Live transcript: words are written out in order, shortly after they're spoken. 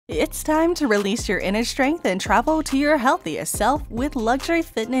It's time to release your inner strength and travel to your healthiest self with luxury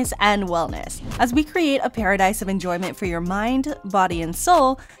fitness and wellness. As we create a paradise of enjoyment for your mind, body, and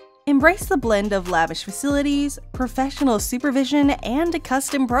soul, embrace the blend of lavish facilities, professional supervision, and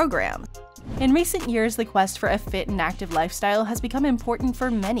custom programs. In recent years, the quest for a fit and active lifestyle has become important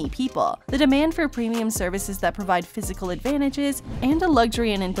for many people. The demand for premium services that provide physical advantages and a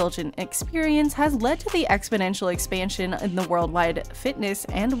luxury and indulgent experience has led to the exponential expansion in the worldwide fitness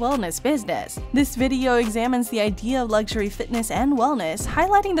and wellness business. This video examines the idea of luxury fitness and wellness,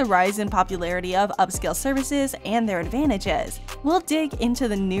 highlighting the rise in popularity of upscale services and their advantages. We'll dig into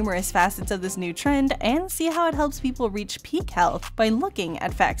the numerous facets of this new trend and see how it helps people reach peak health by looking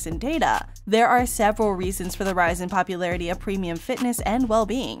at facts and data. There are several reasons for the rise in popularity of premium fitness and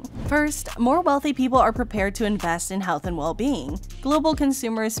well-being. First, more wealthy people are prepared to invest in health and well-being. Global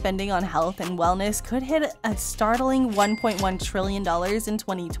consumers spending on health and wellness could hit a startling $1.1 trillion in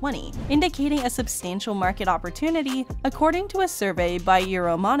 2020, indicating a substantial market opportunity, according to a survey by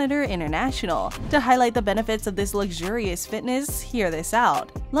Euromonitor International. To highlight the benefits of this luxurious fitness, hear this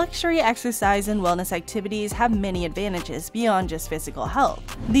out. Luxury exercise and wellness activities have many advantages beyond just physical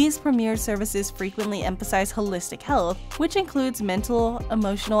health. These premier services frequently emphasize holistic health, which includes mental,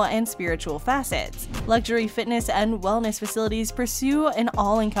 emotional, and spiritual facets. Luxury fitness and wellness facilities pursue an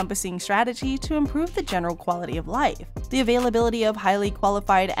all-encompassing strategy to improve the general quality of life. The availability of highly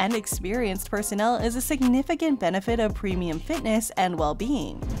qualified and experienced personnel is a significant benefit of premium fitness and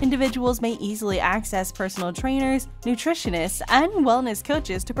well-being. Individuals may easily access personal trainers, nutritionists, and wellness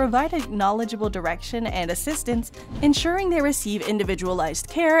coaches to provide knowledgeable direction and assistance, ensuring they receive individualized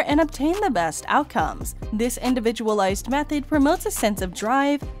care and obtain the best outcomes. This individualized method promotes a sense of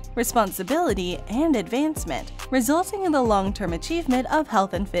drive, responsibility, and advancement, resulting in the long-term achievement of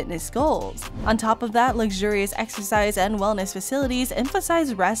health and fitness goals. On top of that, luxurious exercise and wellness facilities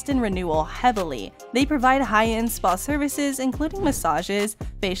emphasize rest and renewal heavily. They provide high-end spa services, including massages,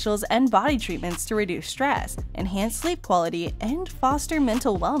 facials, and body treatments to reduce stress, enhance sleep quality, and foster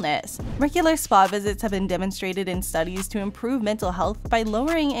mental wellness. Regular spa visits have been demonstrated in studies to improve mental health by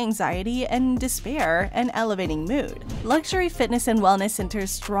lowering anxiety and despair and elevating mood. Luxury fitness and wellness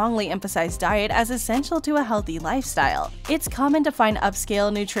centers strongly emphasize diet as essential to a healthy lifestyle. It's common to find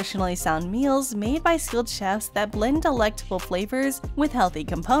upscale, nutritionally sound meals made by skilled chefs that blend delectable flavors with healthy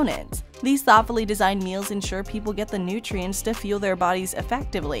components. These thoughtfully designed meals ensure people get the nutrients to fuel their bodies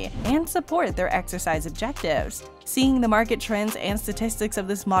effectively and support their exercise objectives. Seeing the market trends and statistics of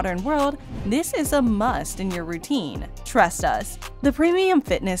this modern world, this is a must in your routine. Trust us. The premium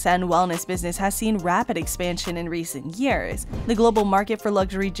fitness and wellness business has seen rapid expansion in recent years. The global market for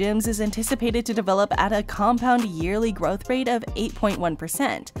luxury gyms is anticipated to develop at a compound yearly growth rate of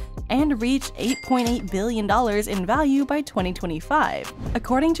 8.1% and reach $8.8 billion in value by 2025,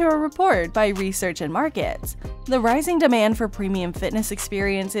 according to a report by Research and Markets. The rising demand for premium fitness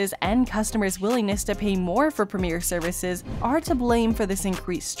experiences and customers' willingness to pay more for premier services are to blame for this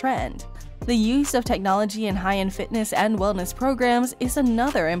increased trend. The use of technology in high-end fitness and wellness programs is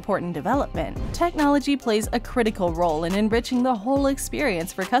another important development. Technology plays a critical role in enriching the whole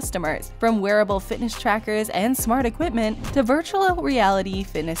experience for customers, from wearable fitness trackers and smart equipment to virtual reality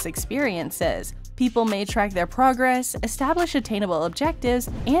fitness experiences. People may track their progress, establish attainable objectives,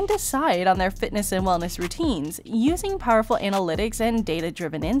 and decide on their fitness and wellness routines using powerful analytics and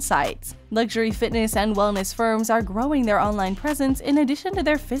data-driven insights. Luxury fitness and wellness firms are growing their online presence in addition to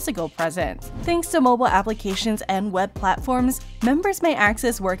their physical presence. Thanks to mobile applications and web platforms, members may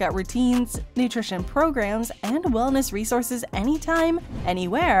access workout routines, nutrition programs, and wellness resources anytime,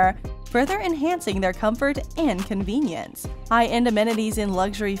 anywhere, further enhancing their comfort and convenience. High-end amenities in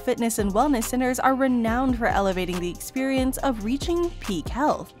luxury fitness and wellness centers are renowned for elevating the experience of reaching peak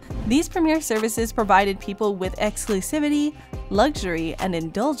health. These premier services provided people with exclusivity, luxury, and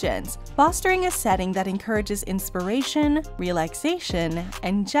indulgence, fostering a setting that encourages inspiration, relaxation,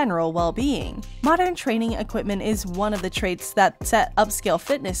 and general well-being. Modern training equipment is one of the traits that set upscale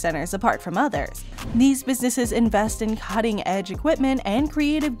fitness centers apart from others. These businesses invest in cutting-edge equipment and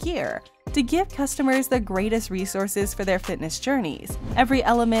creative gear to give customers the greatest resources for their fitness journeys. Every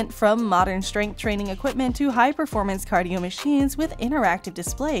element, from modern strength training equipment to high-performance cardio machines with interactive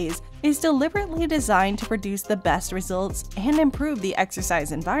displays, is deliberately designed to produce the best results and improve the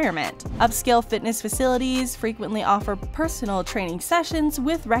exercise environment. Upscale fitness facilities frequently offer personal training sessions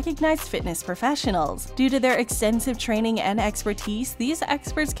with recognized fitness professionals. Due to their extensive training and expertise, these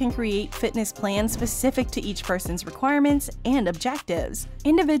experts can create fitness plans specific to each person's requirements and objectives.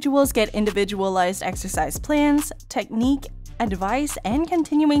 Individuals get individualized exercise plans, technique, advice, and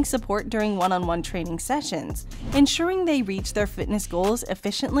continuing support during one-on-one training sessions, ensuring they reach their fitness goals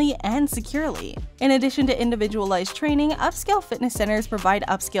efficiently and securely. In addition to individualized training, upscale fitness centers provide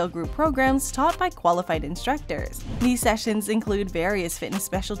upscale group programs taught by qualified instructors. These sessions include various fitness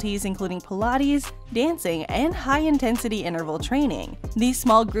specialties including Pilates, dancing, and high-intensity interval training. These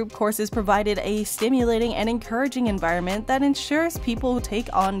small group courses provided a stimulating and encouraging environment that ensures people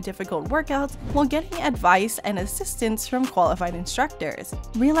take on difficult workouts while getting advice and assistance from qualified instructors.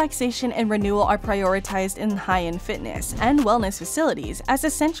 Relaxation and renewal are prioritized in high-end fitness and wellness facilities as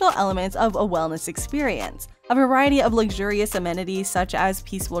essential elements of a wellness experience. A variety of luxurious amenities such as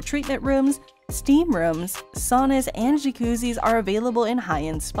peaceful treatment rooms, steam rooms, saunas, and jacuzzis are available in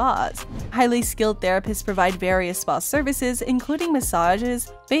high-end spas. Highly skilled therapists provide various spa services including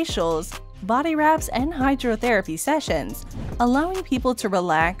massages, facials, body wraps, and hydrotherapy sessions, allowing people to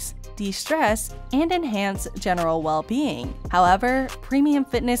relax, de-stress, and enhance general well-being. However, premium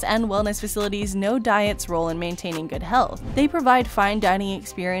fitness and wellness facilities know diet's role in maintaining good health. They provide fine dining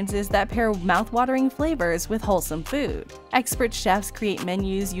experiences that pair mouth-watering flavors with wholesome food. Expert chefs create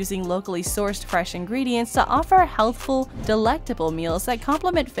menus using locally sourced fresh ingredients to offer healthful, delectable meals that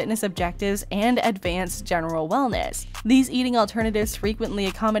complement fitness objectives and advance general wellness. These eating alternatives frequently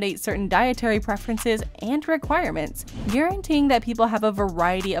accommodate certain dietary preferences and requirements, guaranteeing that people have a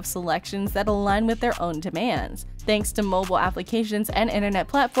variety of selections that align with their own demands. Thanks to mobile applications and internet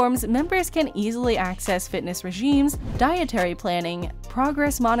platforms, members can easily access fitness regimes, dietary planning,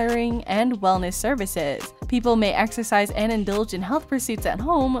 progress monitoring, and wellness services. People may exercise and indulge in health pursuits at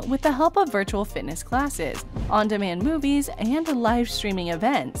home with the help of virtual fitness classes, on-demand movies, and live streaming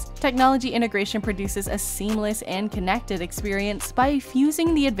events. Technology integration produces a seamless and connected experience by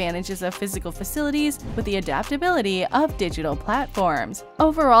fusing the advantages of physical facilities with the adaptability of digital platforms.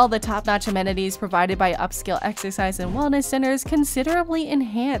 Overall, the top-notch amenities provided by upscale exercise and wellness centers considerably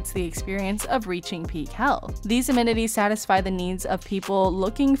enhance the experience of reaching peak health. These amenities satisfy the needs of people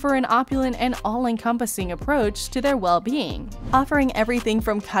looking for an opulent and all-encompassing approach to their well-being, offering everything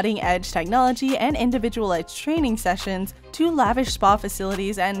from cutting-edge technology and individualized training sessions to lavish spa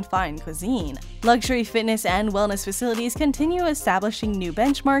facilities and fine cuisine. Luxury fitness and wellness facilities continue establishing new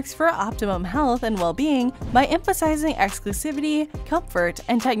benchmarks for optimum health and well-being by emphasizing exclusivity, comfort,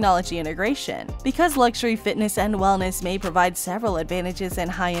 and technology integration. Because luxury fitness and wellness may provide several advantages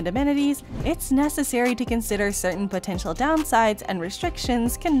and high-end amenities, it's necessary to consider certain potential downsides and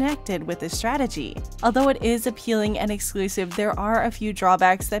restrictions connected with this strategy. Although it is appealing and exclusive, there are a few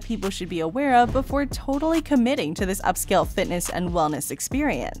drawbacks that people should be aware of before totally committing to this upscale fitness and wellness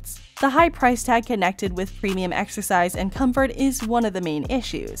experience. The high price tag connected with premium exercise and comfort is one of the main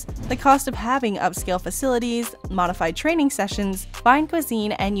issues. The cost of having upscale facilities, modified training sessions, fine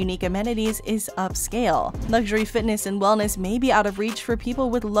cuisine, and unique amenities is upscale. Luxury fitness and wellness may be out of reach for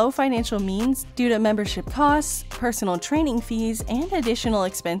people with low financial means due to membership costs, personal training fees, and additional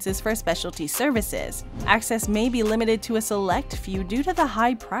expenses for specialty services. Access may be limited to a select few due to the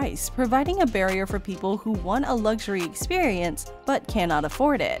high price, providing a barrier for people who want a luxury experience but cannot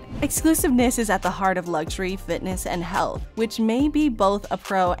afford it. Exclusiveness is at the heart of luxury, fitness, and health, which may be both a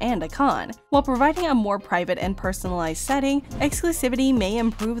pro and a con. While providing a more private and personalized setting, exclusivity may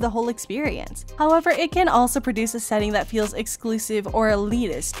improve the whole experience. However, it can also produce a setting that feels exclusive or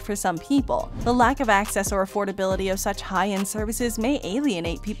elitist for some people. The lack of access or affordability of such high-end services may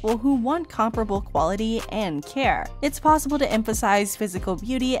alienate people who want comparable quality and care. It's possible to emphasize physical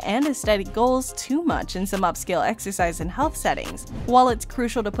beauty and aesthetic goals too much in some upscale exercise and health settings. While it's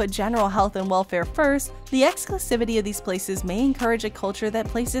crucial to put general health and welfare first, the exclusivity of these places may encourage a culture that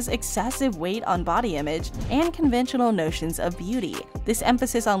places excessive weight on body image and conventional notions of beauty. This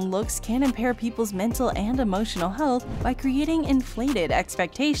emphasis on looks can impair people's mental and emotional health by creating inflated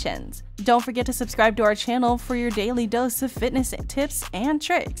expectations. Don't forget to subscribe to our channel for your daily dose of fitness tips and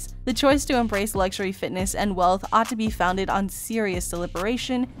tricks. The choice to embrace luxury fitness and wealth ought to be founded on serious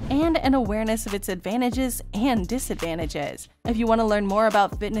deliberation and an awareness of its advantages and disadvantages. If you want to learn more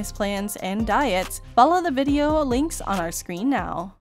about fitness plans and diets, follow the video links on our screen now.